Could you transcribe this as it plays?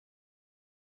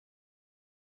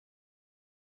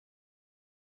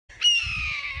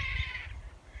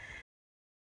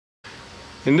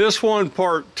In this one,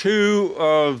 part 2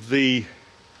 of the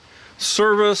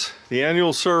service, the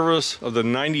annual service of the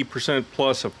 90%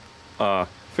 plus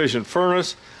efficient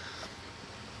furnace,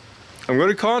 I'm going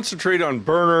to concentrate on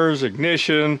burners,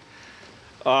 ignition,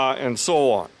 and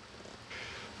so on.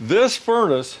 This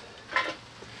furnace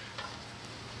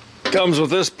comes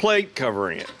with this plate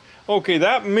covering it. Okay,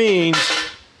 that means,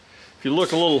 if you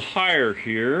look a little higher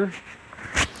here,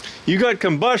 you got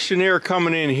combustion air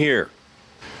coming in here.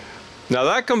 Now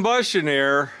that combustion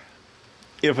air,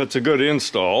 if it's a good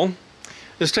install,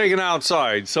 is taken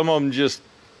outside. Some of them just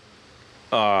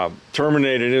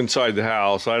terminated inside the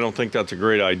house. I don't think that's a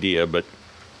great idea, but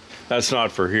that's not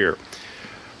for here.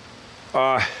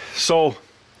 So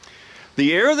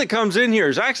the air that comes in here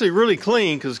is actually really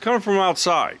clean because it's coming from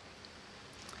outside.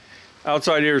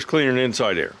 Outside air is cleaner than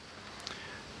inside air.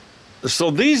 So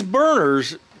these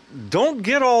burners don't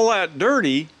get all that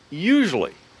dirty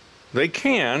usually. They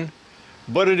can,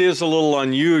 but it is a little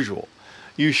unusual.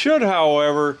 You should,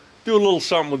 however, do a little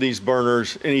something with these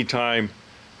burners anytime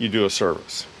you do a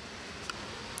service.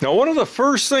 Now, one of the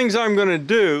first things I'm going to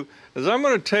do is I'm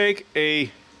going to take a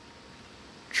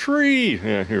tree,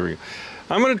 here we go.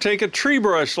 I'm going to take a tree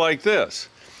brush like this,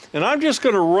 and I'm just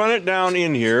going to run it down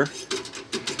in here,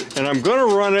 and I'm going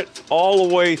to run it all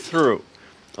the way through.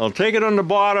 I'll take it on the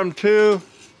bottom too,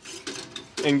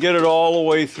 and get it all the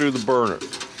way through the burner.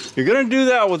 You're going to do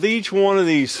that with each one of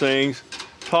these things,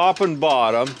 top and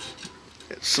bottom.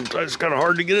 Sometimes it's kind of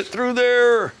hard to get it through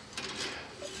there.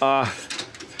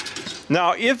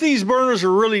 Now, if these burners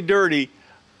are really dirty,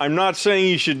 I'm not saying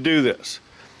you should do this.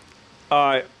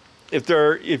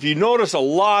 If you notice a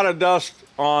lot of dust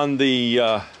on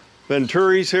the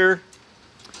venturis here,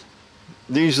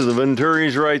 these are the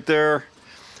venturis right there,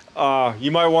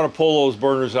 you might want to pull those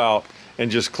burners out and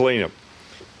just clean them.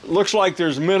 Looks like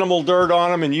there's minimal dirt on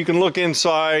them, and you can look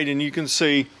inside and you can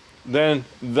see, then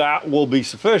that will be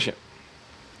sufficient.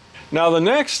 Now the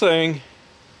next thing,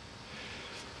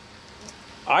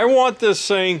 I want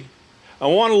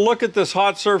to look at this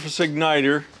hot surface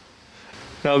igniter.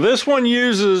 Now this one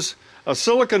uses a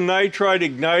silicon nitride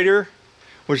igniter,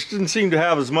 which didn't seem to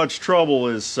have as much trouble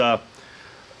as some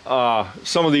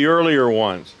of the earlier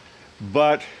ones,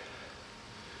 but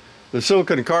the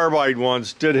silicon carbide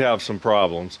ones did have some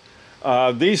problems.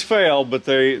 These failed, but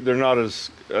they're not as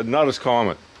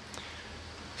common.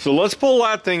 So let's pull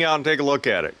that thing out and take a look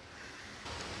at it.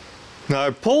 Now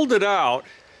I've pulled it out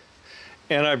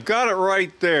and I've got it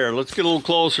right there. Let's get a little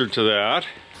closer to that.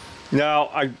 Now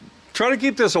I try to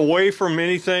keep this away from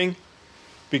anything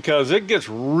because it gets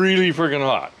really freaking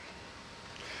hot.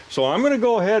 So I'm going to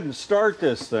go ahead and start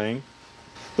this thing.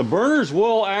 The burners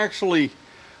will actually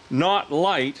not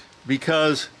light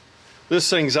because this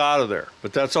thing's out of there,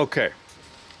 but that's okay.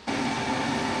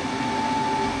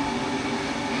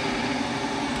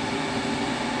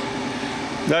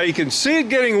 Now you can see it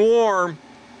getting warm,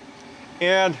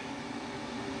 and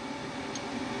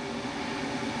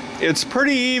it's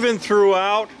pretty even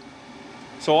throughout,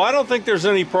 so I don't think there's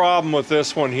any problem with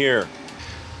this one here.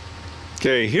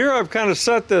 Okay, here I've kind of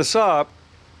set this up,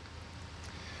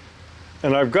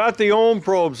 and I've got the ohm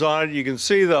probes on it. You can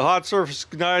see the hot surface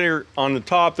igniter on the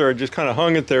top there. I just kind of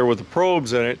hung it there with the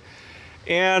probes in it.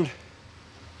 And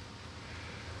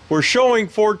we're showing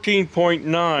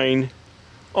 14.9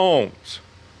 ohms.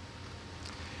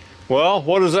 Well,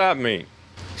 what does that mean?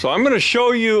 So I'm going to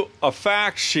show you a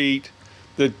fact sheet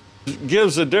that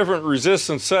gives the different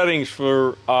resistance settings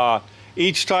for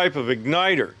each type of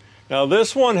igniter. Now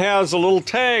this one has a little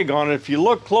tag on it. If you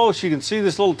look close, you can see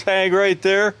this little tag right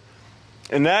there.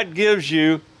 And that gives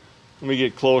you, let me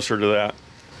get closer to that.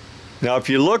 Now if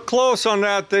you look close on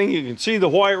that thing, you can see the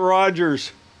White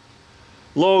Rogers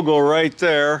logo right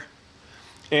there.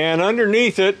 And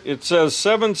underneath it, it says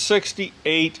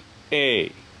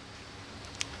 768A.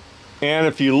 And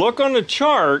if you look on the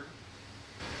chart,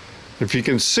 if you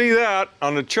can see that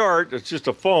on the chart, it's just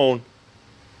a phone.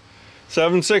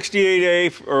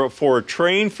 768A for a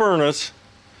train furnace,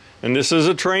 and this is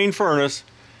a train furnace.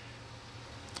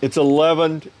 It's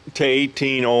 11 to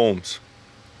 18 ohms.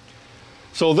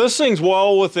 So this thing's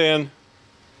well within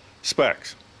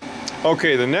specs.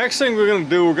 Okay, the next thing we're going to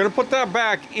do, we're going to put that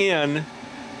back in,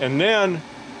 and then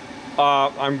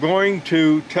I'm going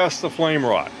to test the flame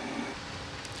rod.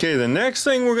 Okay, the next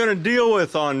thing we're going to deal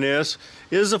with on this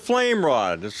is the flame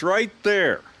rod. It's right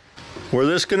there where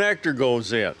this connector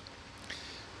goes in.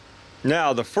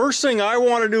 Now, the first thing I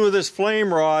want to do with this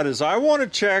flame rod is I want to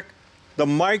check the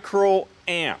microamps.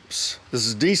 This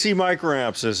is DC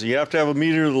microamps. You have to have a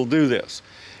meter that'll do this.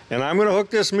 And I'm going to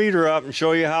hook this meter up and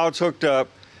show you how it's hooked up,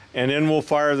 and then we'll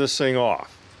fire this thing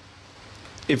off.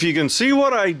 if you can see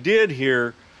what I did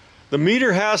here, the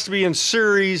meter has to be in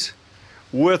series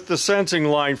with the sensing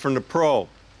line from the probe.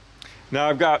 Now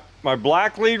I've got my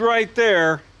black lead right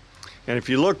there, and if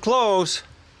you look close,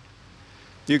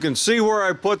 you can see where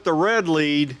I put the red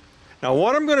lead. Now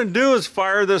what I'm going to do is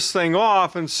fire this thing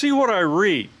off and see what I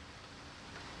read.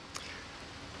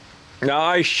 Now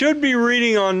I should be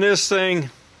reading on this thing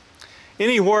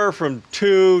anywhere from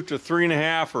 2 to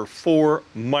 3.5 or 4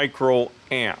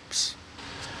 microamps.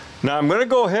 Now I'm going to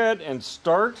go ahead and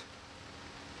start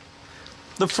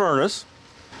the furnace.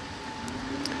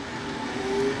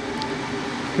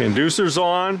 Inducer's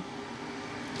on.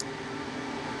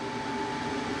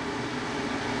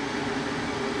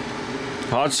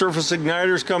 Hot surface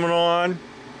igniter's coming on.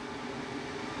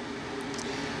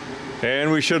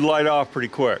 And we should light off pretty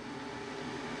quick.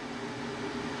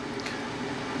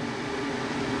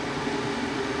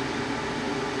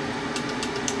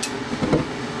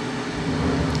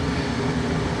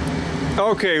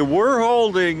 Okay, we're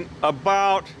holding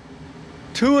about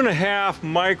 2.5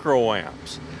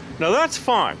 microamps. Now that's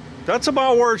fine. That's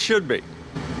about where it should be.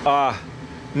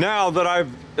 Now that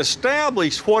I've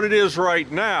established what it is right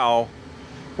now,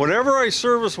 whenever I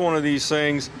service one of these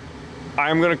things,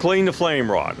 I'm going to clean the flame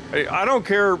rod. I don't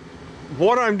care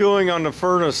what I'm doing on the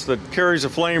furnace that carries a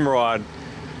flame rod.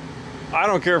 I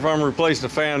don't care if I'm replacing a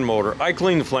fan motor. I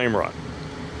clean the flame rod.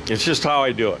 It's just how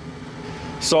I do it.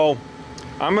 So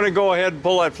I'm going to go ahead and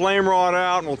pull that flame rod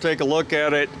out, and we'll take a look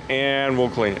at it and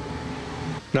we'll clean it.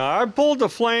 Now I pulled the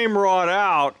flame rod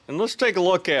out, and let's take a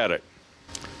look at it.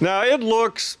 Now it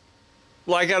looks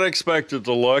like I'd expect it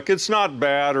to look. It's not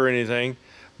bad or anything,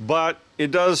 but it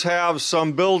does have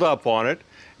some buildup on it,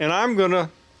 and I'm going to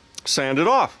sand it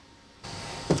off.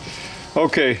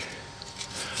 Okay,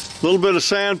 a little bit of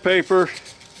sandpaper.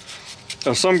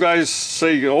 Now, some guys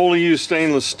say you only use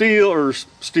stainless steel or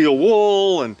steel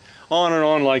wool and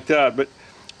on like that, but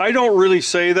I don't really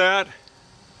say that.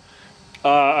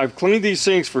 I've cleaned these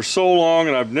things for so long,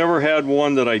 and I've never had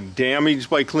one that I damaged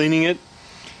by cleaning it,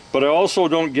 but I also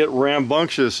don't get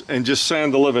rambunctious and just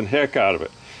sand the living heck out of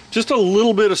it. Just a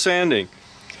little bit of sanding.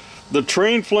 The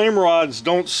trained flame rods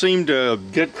don't seem to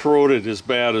get corroded as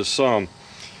bad as some,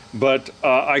 but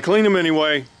I clean them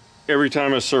anyway every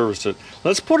time I service it.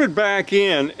 Let's put it back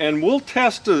in, and we'll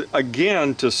test it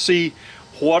again to see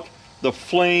what the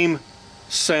flame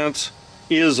sense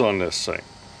is on this thing.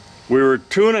 We were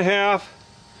 2.5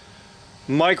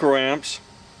 microamps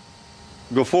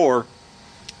before,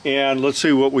 and let's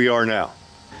see what we are now.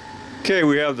 Okay,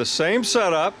 we have the same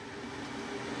setup.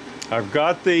 I've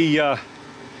got the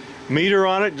meter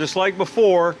on it just like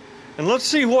before, and let's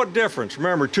see what difference.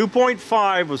 Remember,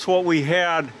 2.5 was what we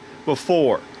had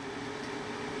before,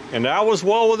 and that was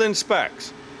well within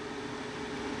specs.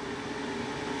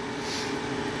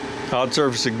 Hot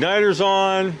surface igniter's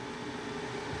on.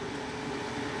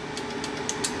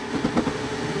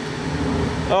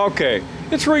 Okay,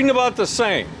 it's reading about the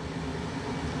same,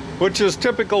 which is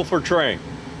typical for Train,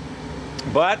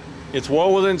 but it's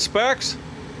well within specs,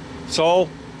 so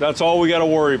that's all we got to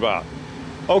worry about.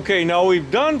 Okay, now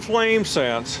we've done flame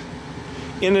sense.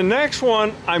 In the next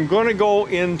one, I'm going to go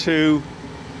into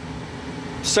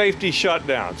safety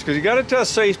shutdowns, because you got to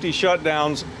test safety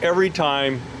shutdowns every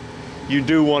time you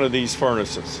do one of these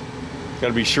furnaces. Got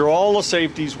to be sure all the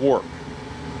safeties work.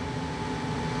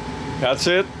 That's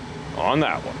it on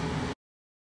that one.